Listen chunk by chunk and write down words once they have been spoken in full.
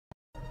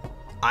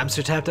I'm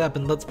Sir Tap Tap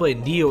and let's play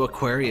Neo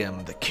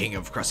Aquarium, the King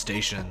of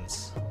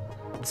Crustaceans.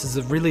 This is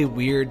a really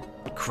weird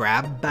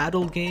crab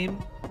battle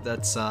game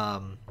that's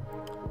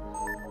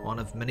one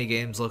of many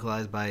games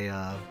localized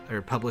by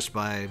or published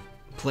by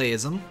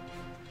Playism.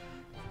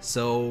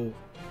 So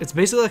it's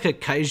basically like a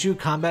Kaiju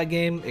combat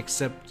game,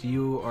 except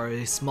you are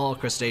a small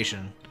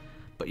crustacean,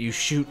 but you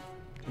shoot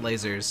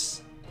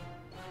lasers.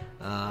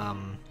 I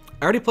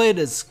already played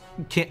as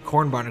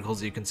corn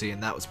barnacles, you can see,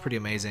 and that was pretty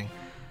amazing.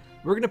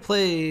 We're gonna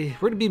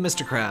be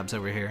Mr. Krabs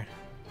over here.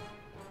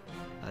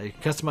 You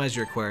can customize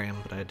your aquarium,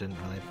 but I didn't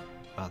really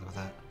bother with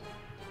that.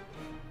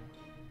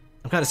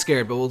 I'm kind of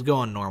scared, but we'll go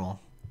on normal.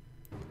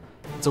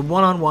 It's a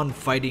one-on-one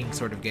fighting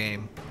sort of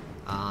game.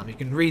 You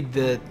can read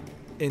the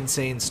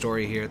insane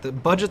story here. The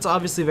budget's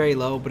obviously very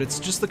low, but it's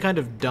just the kind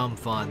of dumb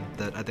fun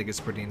that I think is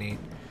pretty neat.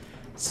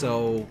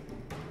 So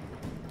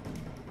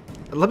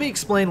let me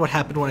explain what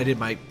happened when I did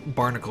my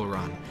barnacle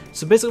run.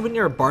 So basically when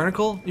you're a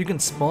barnacle, you can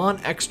spawn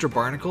extra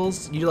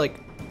barnacles. You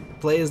like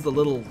play as the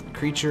little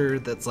creature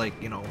that's like,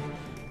 you know,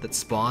 that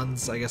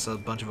spawns, I guess, a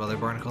bunch of other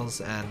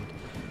barnacles, and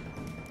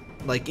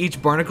like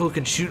each barnacle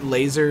can shoot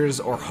lasers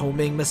or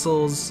homing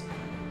missiles,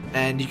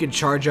 and you can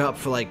charge up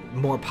for like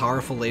more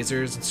powerful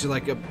lasers. It's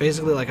like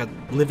basically like a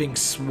living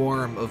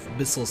swarm of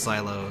missile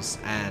silos,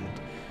 and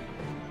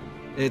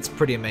it's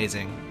pretty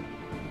amazing.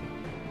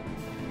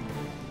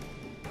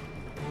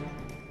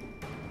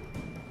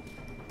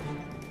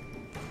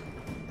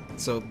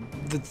 So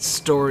the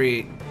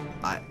story,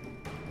 I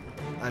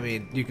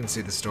mean, you can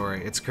see the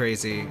story. It's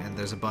crazy, and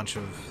there's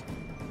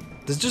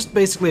just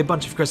basically a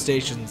bunch of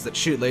crustaceans that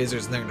shoot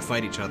lasers, and they're gonna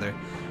fight each other.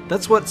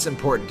 That's what's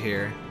important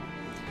here.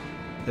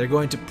 They're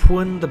going to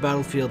pwn the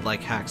battlefield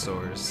like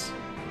hacksaws.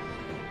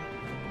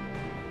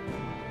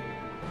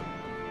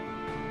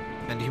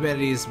 And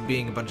humanity's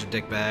being a bunch of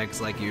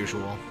dickbags like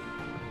usual.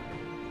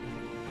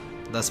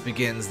 Thus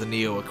begins the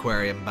Neo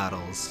Aquarium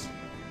battles.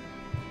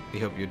 We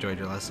hope you enjoyed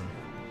your lesson.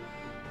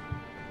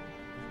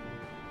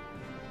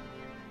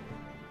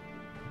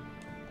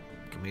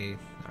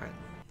 Alright,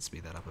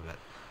 speed that up a bit.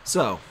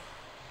 So,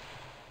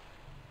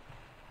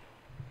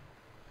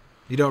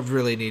 you don't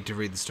really need to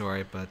read the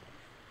story, but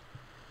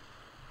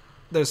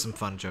there's some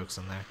fun jokes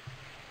in there.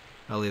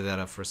 I'll leave that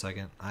up for a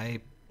second.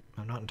 I'm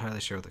not entirely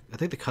sure. I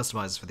think the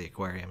customize is for the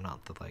aquarium,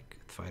 not the like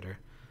fighter.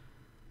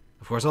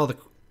 Of course,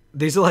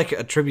 these are like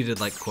attributed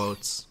like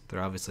quotes.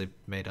 They're obviously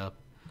made up.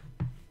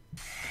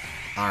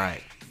 All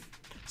right,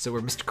 so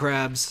we're Mr.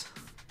 Krabs.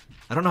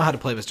 I don't know how to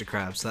play Mr.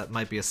 Krabs. So that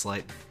might be a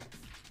slight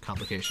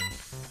complication.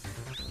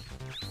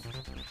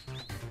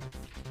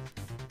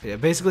 Yeah,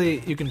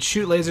 basically you can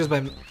shoot lasers by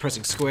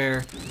pressing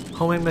square,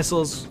 homing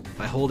missiles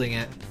by holding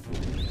it,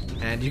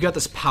 and you got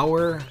this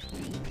power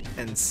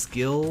and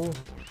skill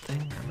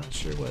thing. I'm not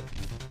sure what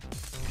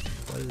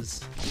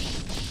is.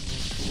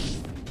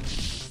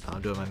 Oh,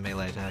 I'm doing my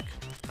melee attack.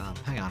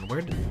 Hang on,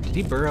 where did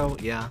he burrow?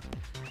 Yeah.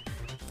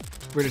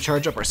 We're gonna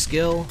charge up our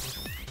skill.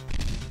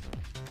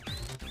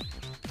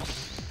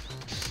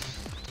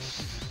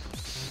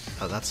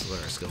 Oh, that's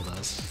what our skill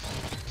does.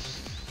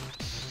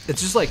 It's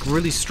just like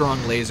really strong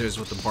lasers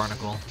with the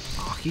barnacle.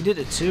 Oh, he did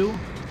it too?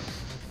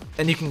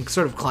 And you can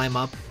sort of climb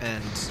up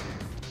and...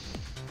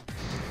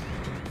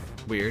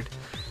 Weird.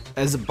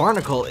 As a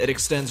barnacle, it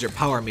extends your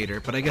power meter,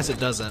 but I guess it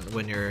doesn't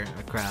when you're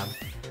a crab.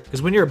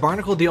 Because when you're a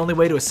barnacle, the only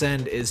way to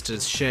ascend is to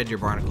shed your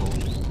barnacle.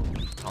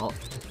 Oh,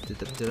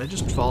 did I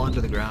just fall into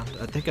the ground?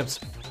 I think I'm...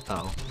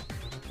 Oh.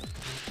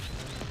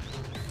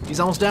 He's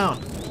almost down.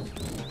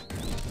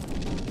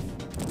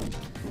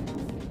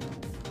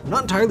 I'm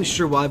not entirely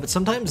sure why, but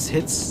sometimes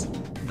hits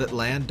that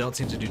land don't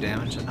seem to do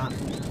damage. I'm not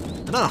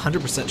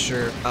 100%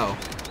 sure. Oh,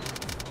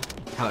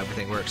 how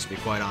everything works, to be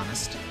quite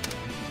honest.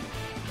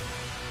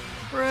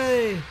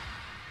 Hooray!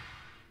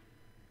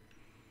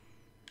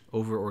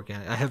 Over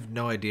organic. I have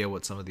no idea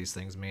what some of these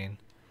things mean.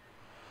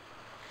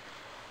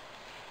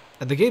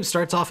 And the game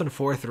starts off in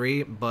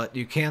 4.3, but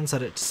you can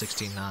set it to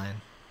 16.9.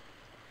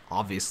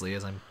 Obviously,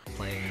 as I'm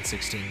playing in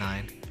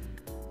 16.9.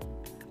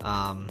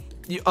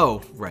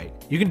 Oh, right.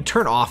 You can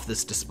turn off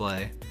this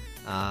display.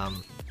 I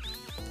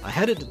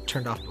had it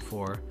turned off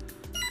before.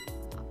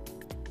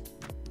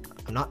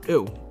 I'm not...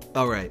 Ooh.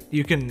 Oh, right.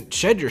 You can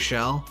shed your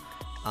shell.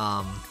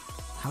 How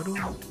do I...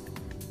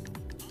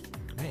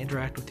 Can I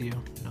interact with you?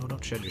 No,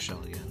 don't shed your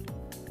shell again.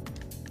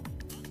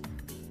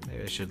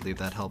 Maybe I should leave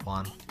that help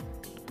on.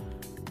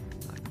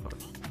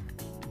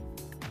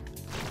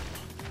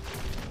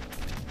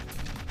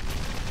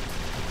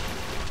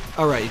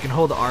 Alright, you can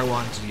hold the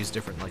R1 to use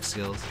different like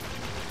skills.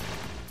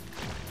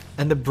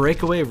 And the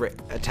breakaway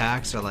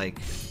attacks are like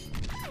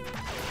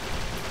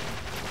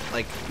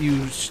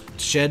you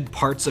shed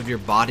parts of your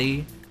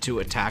body to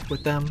attack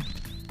with them.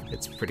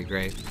 It's pretty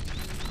great.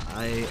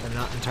 I am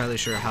not entirely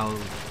sure how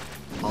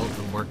all of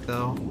them work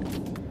though.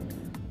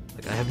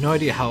 Like I have no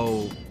idea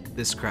how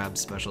this crab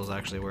specials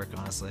actually work,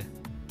 honestly.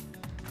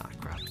 Ah,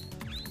 crap.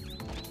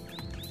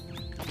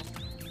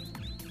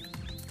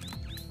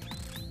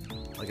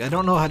 Like I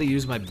don't know how to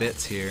use my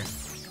bits here.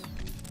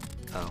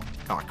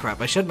 Oh crap,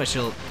 I shed my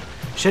shell.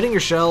 Shedding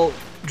your shell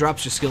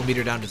drops your skill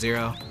meter down to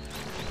 0.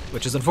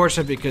 which is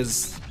unfortunate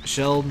because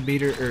shell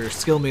meter or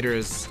skill meter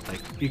is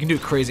like you can do a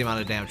crazy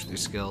amount of damage with your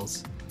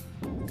skills.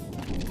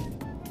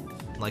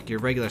 Like your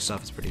regular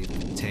stuff is pretty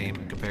tame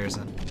in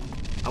comparison.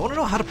 I want to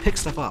know how to pick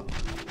stuff up.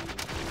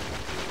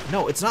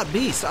 No, it's not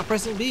B. Stop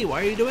pressing B.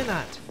 Why are you doing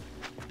that?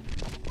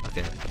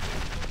 Okay.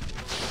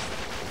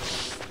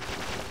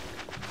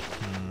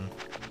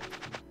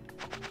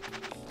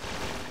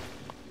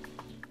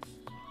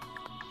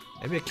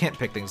 Maybe I can't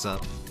pick things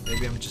up.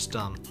 Maybe I'm just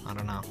dumb. I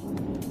don't know.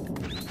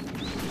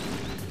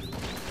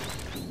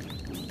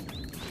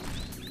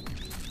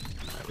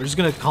 Alright, we're just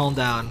gonna calm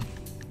down.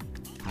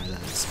 Hide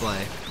that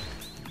display.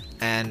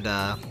 And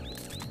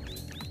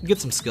get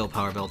some skill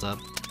power built up.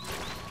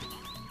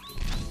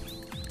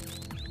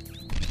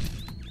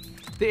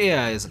 The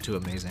AI isn't too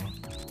amazing.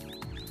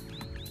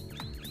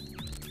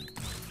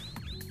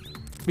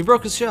 We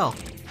broke his shell.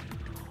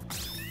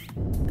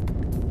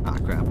 Ah,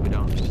 crap, we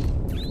don't.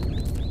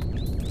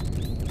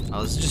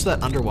 Oh, this is just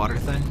that underwater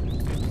thing?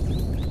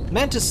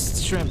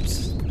 Mantis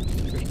shrimps.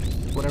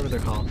 Whatever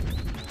they're called.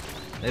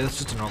 Hey, that's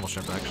just a normal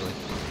shrimp, actually.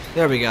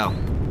 There we go.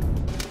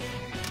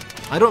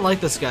 I don't like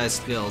this guy's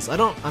skills.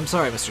 I'm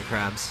sorry, Mr.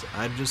 Krabs.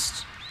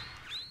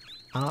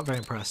 I'm not very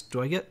impressed.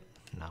 Do I get?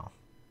 No.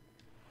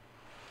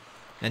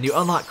 And you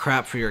unlock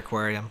crap for your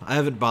aquarium. I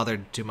haven't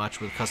bothered too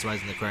much with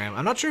customizing the aquarium.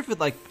 I'm not sure if it,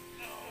 like...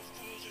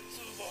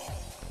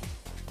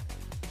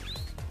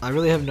 I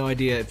really have no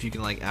idea if you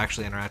can, like,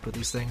 actually interact with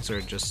these things,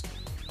 or just...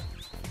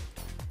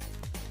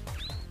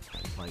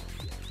 Like,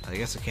 I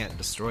guess I can't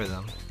destroy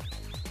them.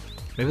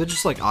 Maybe they're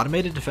just, like,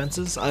 automated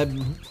defenses?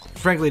 I'm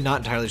frankly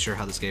not entirely sure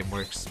how this game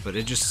works, but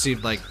it just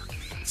seemed like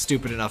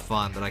stupid enough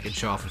fun that I could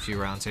show off a few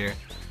rounds here.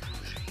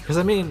 Because,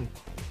 I mean,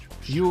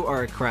 you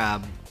are a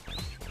crab,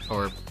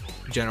 or...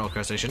 general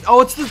crustacean.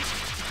 Oh, it's the...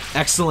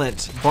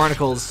 Excellent!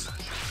 Barnacles.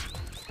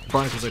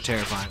 Barnacles are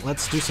terrifying.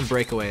 Let's do some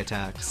breakaway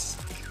attacks.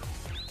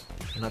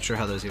 I'm not sure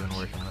how those even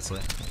work, honestly.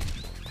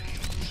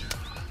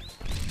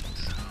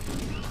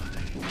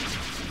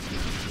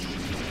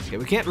 Okay,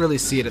 we can't really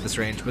see it at this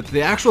range, but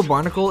the actual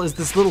barnacle is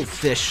this little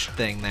fish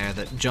thing there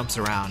that jumps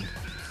around.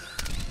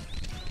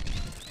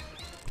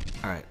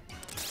 Alright.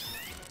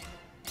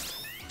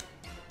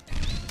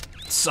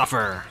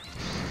 Suffer!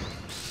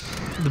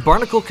 The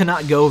barnacle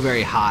cannot go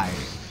very high.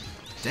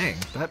 Dang,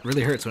 that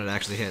really hurts when it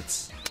actually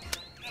hits.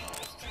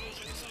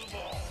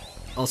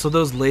 Also,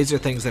 those laser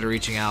things that are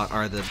reaching out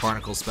are the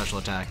barnacle's special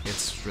attack.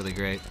 It's really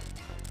great.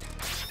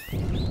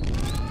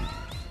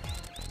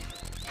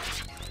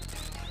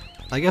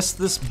 I guess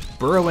this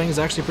burrowing is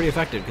actually pretty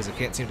effective because it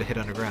can't seem to hit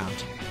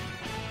underground.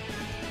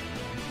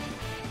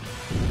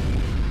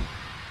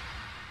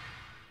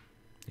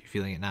 You're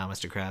feeling it now,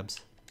 Mr.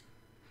 Krabs.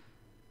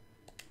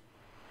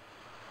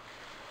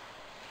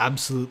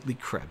 Absolutely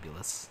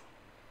crabulous.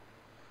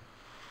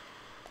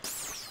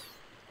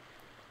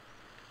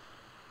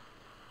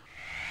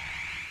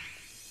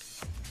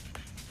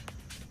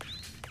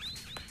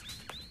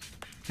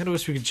 I kinda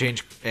wish we could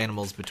change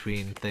animals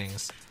between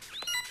things.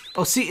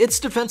 Oh, see, its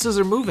defenses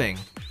are moving.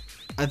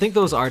 I think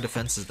those are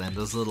defenses then,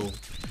 those little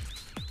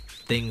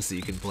things that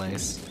you can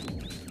place.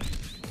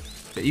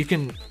 But you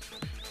can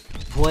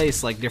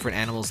place like different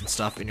animals and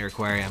stuff in your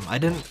aquarium. I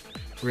didn't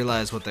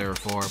realize what they were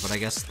for, but I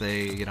guess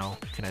they, you know,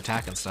 can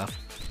attack and stuff.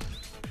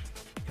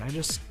 Can I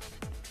just...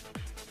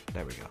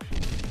 There we go.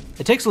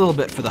 It takes a little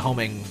bit for the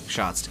homing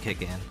shots to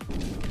kick in.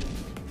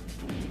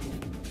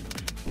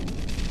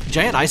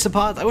 Giant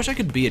isopods? I wish I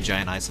could be a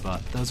giant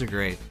isopod. Those are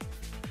great.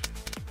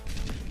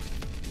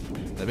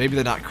 But maybe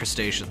they're not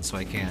crustaceans, so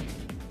I can't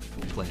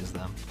play as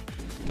them.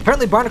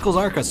 Apparently barnacles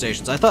are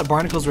crustaceans. I thought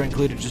barnacles were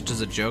included just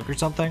as a joke or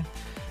something.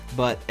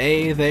 But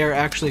A, they are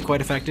actually quite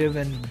effective,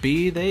 and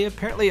B, they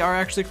apparently are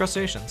actually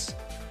crustaceans.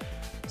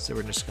 So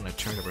we're just gonna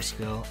turn up our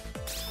skill.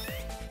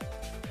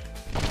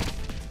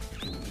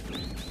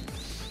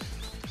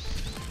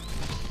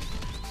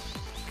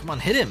 Come on,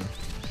 hit him!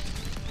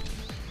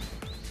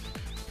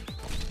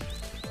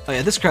 Oh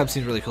yeah, this crab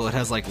seems really cool. It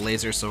has like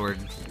laser sword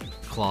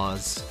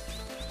claws.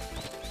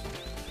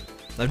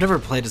 I've never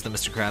played as the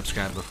Mr. Krabs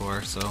crab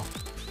before, so...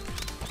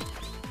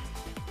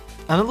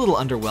 I'm a little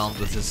underwhelmed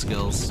with his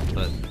skills,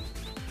 but...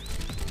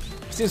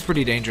 Seems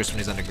pretty dangerous when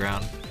he's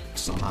underground,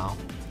 somehow.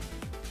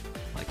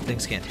 Like,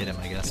 things can't hit him,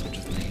 I guess, which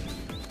is neat.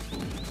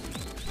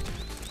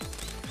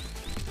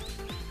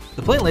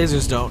 The plain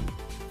lasers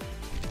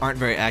aren't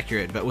very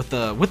accurate, but with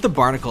the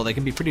barnacle, they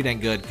can be pretty dang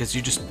good, because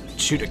you just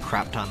shoot a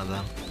crap ton of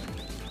them.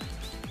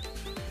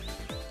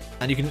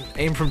 And you can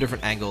aim from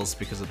different angles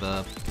because of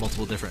the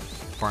multiple different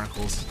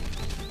barnacles.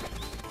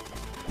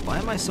 Why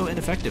am I so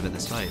ineffective in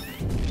this fight?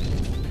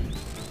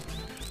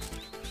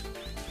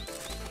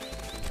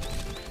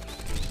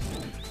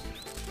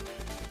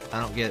 I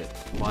don't get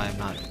why I'm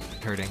not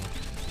hurting.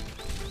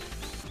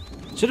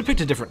 Should have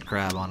picked a different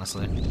crab,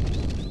 honestly.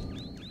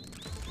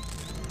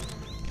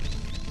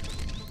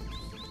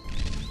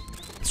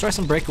 Let's try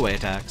some breakaway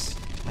attacks.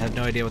 I have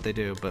no idea what they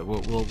do, but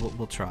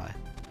we'll try.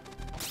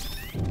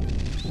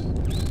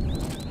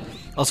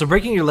 Also,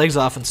 breaking your legs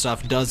off and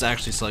stuff does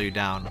actually slow you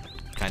down,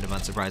 kind of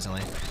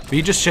unsurprisingly. But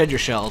you just shed your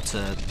shell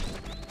to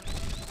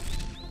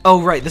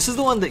Oh, right. This is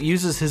the one that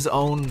uses his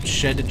own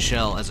shedded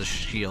shell as a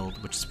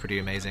shield, which is pretty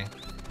amazing.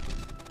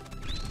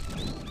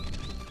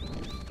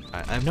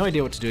 Alright, I have no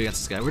idea what to do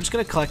against this guy. We're just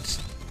gonna collect...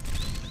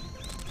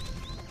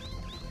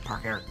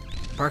 Parker.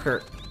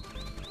 Parker.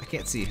 I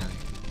can't see, honey.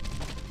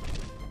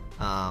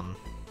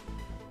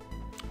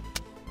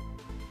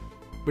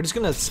 We're just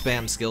gonna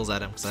spam skills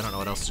at him, because I don't know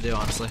what else to do,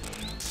 honestly.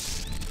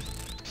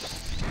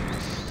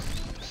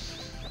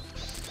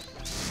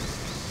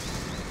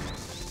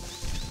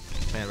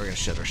 Man, we're gonna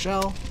shed our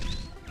shell.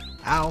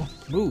 Ow.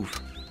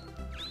 Move.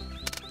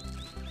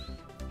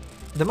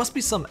 There must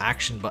be some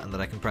action button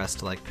that I can press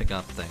to like pick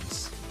up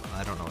things.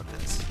 I don't know what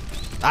it is.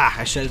 Ah,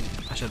 I shed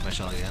my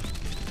shell again.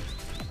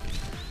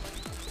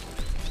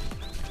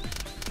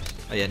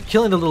 Oh yeah, and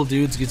killing the little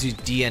dudes gives you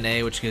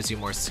DNA, which gives you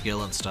more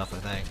skill and stuff, I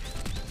think.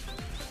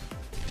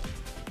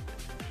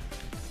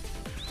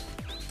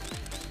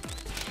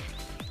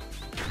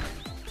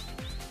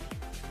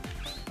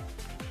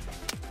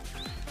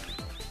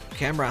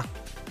 Camera.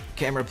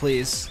 Camera,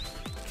 please.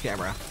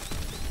 Camera.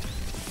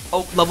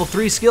 Oh, level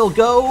 3 skill,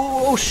 go!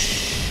 Oh,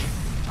 shh!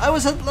 I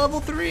was at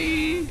level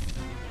 3!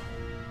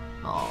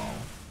 Oh.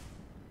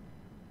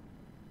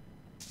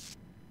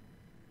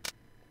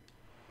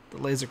 The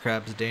laser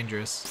crab is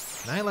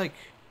dangerous. Can I, like,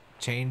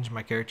 change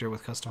my character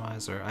with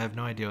customize, or I have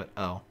no idea what...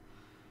 Oh.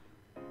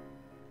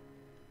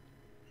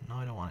 No,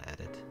 I don't want to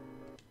edit.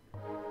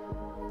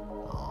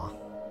 Aw.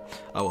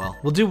 Oh well.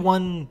 We'll do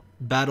one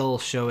battle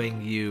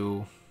showing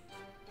you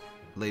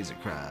laser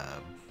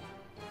crab.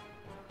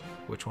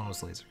 Which one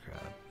was laser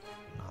crab?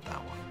 Not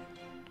that one.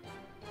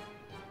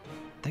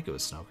 I think it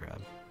was snow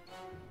crab.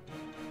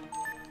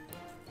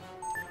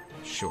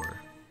 Sure.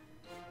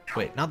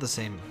 Wait, not the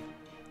same.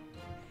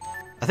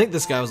 I think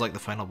this guy was like the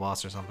final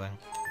boss or something.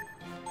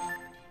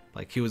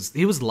 Like he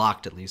was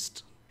locked at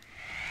least.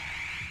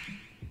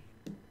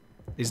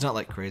 He's not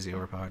like crazy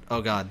overpowered.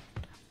 Oh god.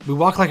 We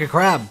walk like a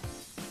crab.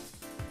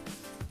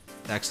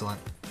 Excellent.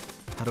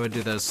 How do I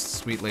do those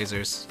sweet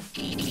lasers?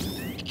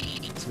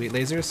 Sweet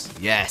lasers?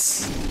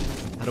 Yes!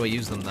 How do I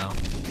use them though?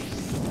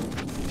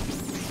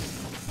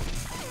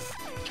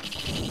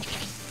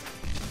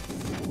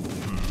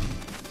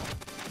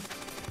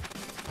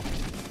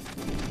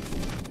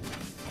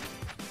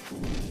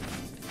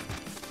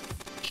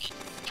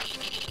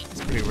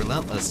 It's pretty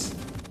relentless.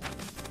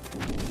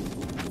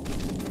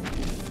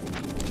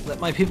 Let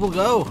my people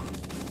go!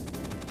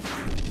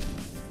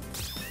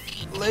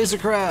 Laser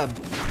crab!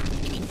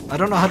 I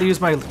don't know how to use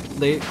my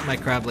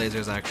crab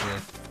lasers actually.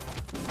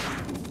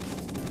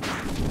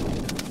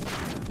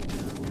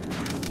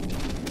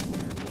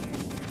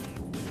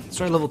 Let's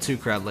try level 2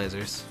 crab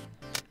lasers.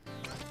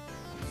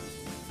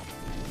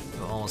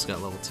 We almost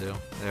got level 2.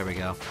 There we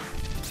go.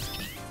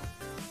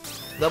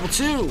 Level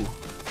 2!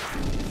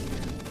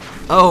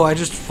 Oh, I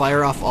just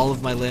fire off all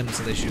of my limbs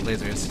and they shoot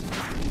lasers.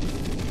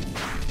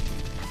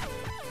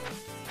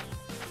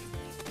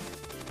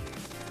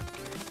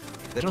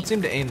 They don't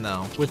seem to aim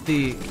though. With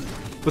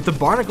the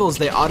barnacles,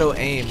 they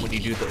auto-aim when you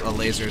do a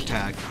laser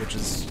attack, which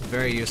is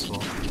very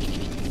useful.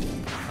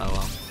 Oh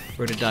well.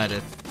 We're to die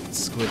to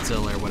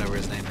Squidsill or whatever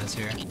his name is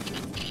here.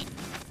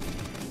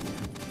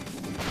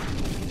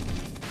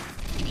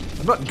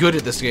 I'm not good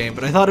at this game,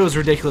 but I thought it was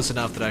ridiculous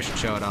enough that I should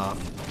show it off.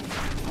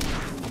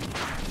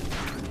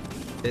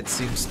 It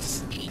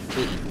seems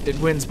it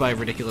wins by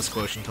ridiculous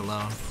quotient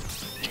alone.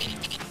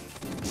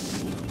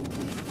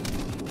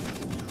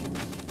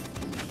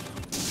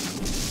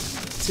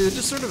 See, they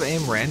just sort of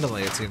aim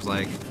randomly, it seems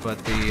like, but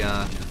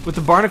with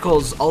the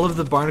barnacles, all of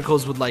the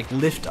barnacles would like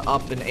lift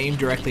up and aim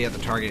directly at the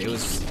target. It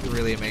was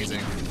really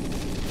amazing.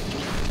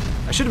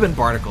 I should have been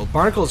Barnacle.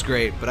 Barnacle's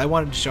great, but I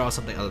wanted to show off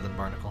something other than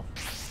Barnacle.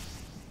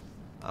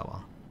 Oh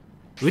well.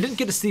 We didn't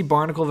get to see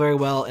Barnacle very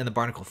well in the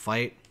Barnacle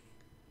fight,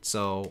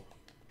 so...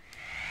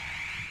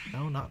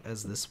 No, not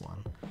as this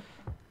one.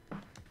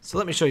 So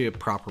let me show you a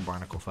proper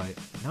Barnacle fight.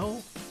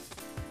 No?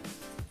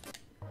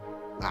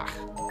 Ah.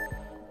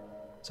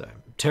 Sorry,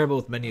 I'm terrible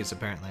with menus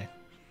apparently.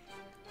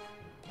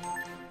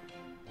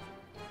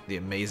 The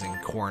amazing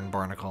corn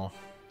barnacle.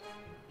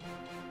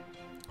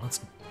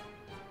 Let's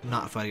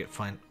not fight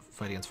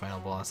against final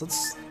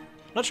boss.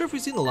 Not sure if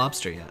we've seen the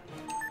lobster yet.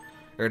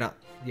 Or not,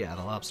 yeah,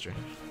 the lobster.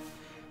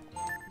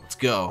 Let's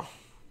go.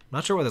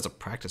 Not sure whether there's a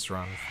practice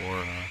run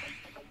for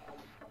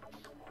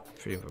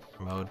free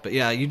mode, but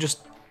yeah, you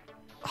just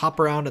hop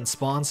around and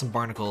spawn some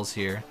barnacles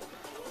here.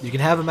 You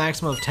can have a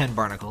maximum of 10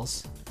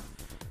 barnacles.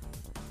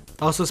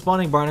 Also,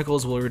 spawning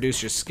barnacles will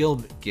reduce your skill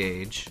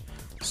gauge,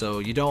 so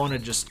you don't want to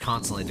just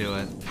constantly do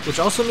it. Which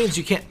also means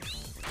you can't...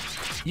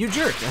 You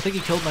jerk! I think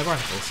he killed my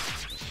barnacles.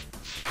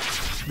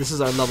 This is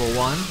our level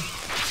 1.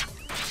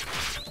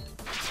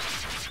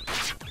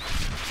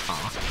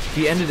 Aw.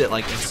 He ended it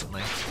like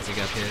instantly as he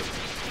got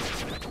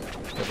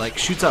hit. It like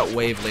shoots out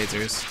wave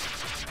lasers.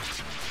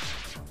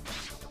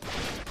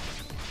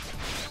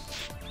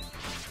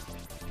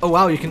 Oh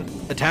wow, you can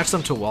attach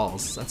them to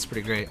walls. That's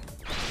pretty great.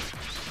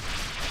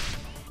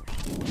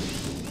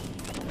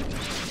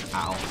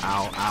 Ow,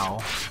 ow, ow.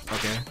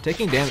 Okay.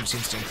 Taking damage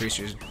seems to increase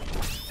your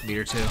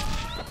meter too.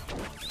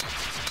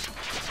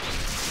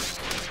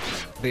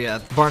 But yeah,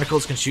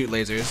 barnacles can shoot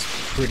lasers.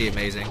 Pretty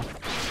amazing.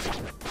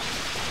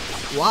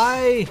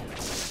 Why?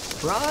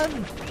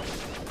 Run!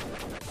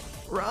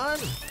 Run!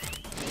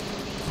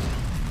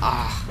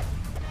 Ah.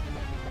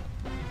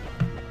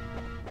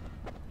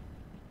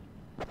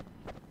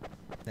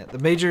 Yeah, the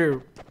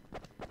major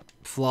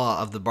flaw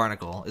of the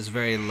barnacle is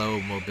very low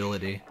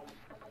mobility.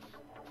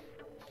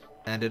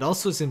 And it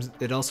also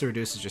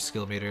reduces your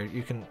skill meter.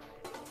 You can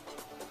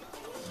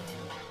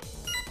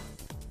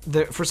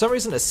for some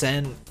reason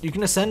you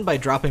can ascend by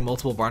dropping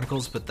multiple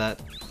barnacles, but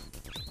that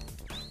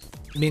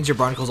means your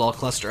barnacles all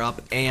cluster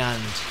up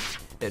and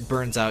it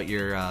burns out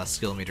your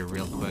skill meter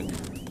real quick.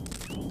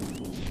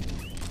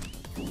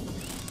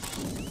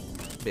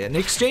 Yeah, in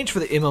exchange for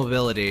the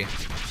immobility,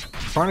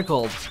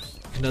 barnacle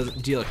can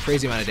deal a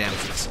crazy amount of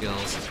damage with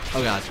skills.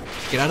 Oh god,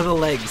 get out of the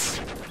legs!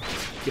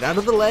 Get out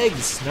of the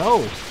legs!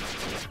 No!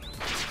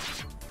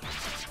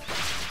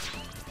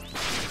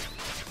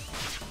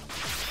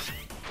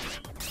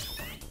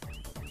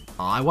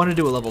 Oh, I want to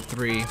do a level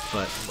 3,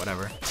 but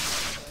whatever.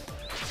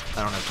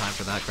 I don't have time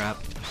for that crap.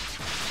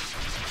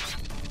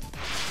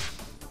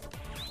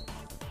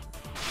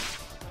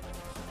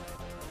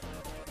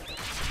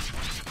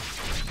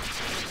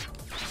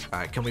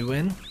 Alright, can we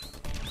win?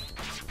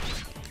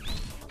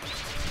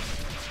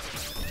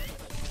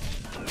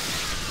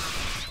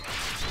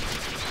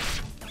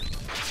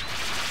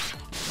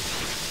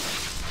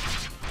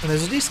 And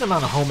there's a decent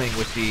amount of homing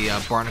with the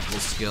barnacle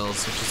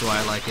skills, which is why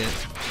I like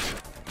it.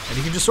 And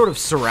you can just sort of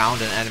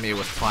surround an enemy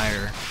with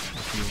fire.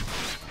 If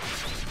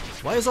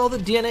you... Why is all the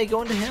DNA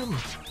going to him?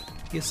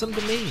 Give some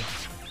to me.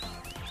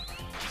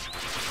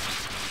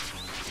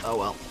 Oh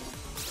well.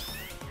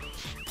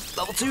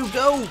 Level 2,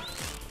 go!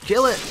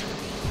 Kill it!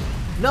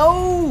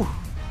 No!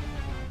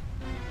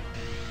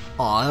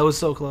 Aw, that was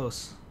so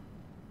close.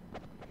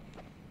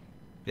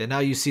 Yeah, now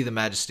you see the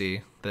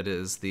majesty that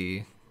is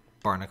the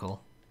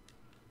barnacle.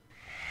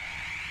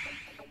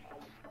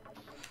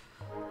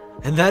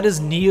 And that is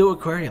Neo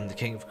Aquarium, the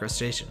king of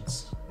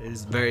crustaceans. It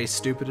is very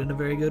stupid in a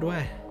very good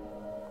way.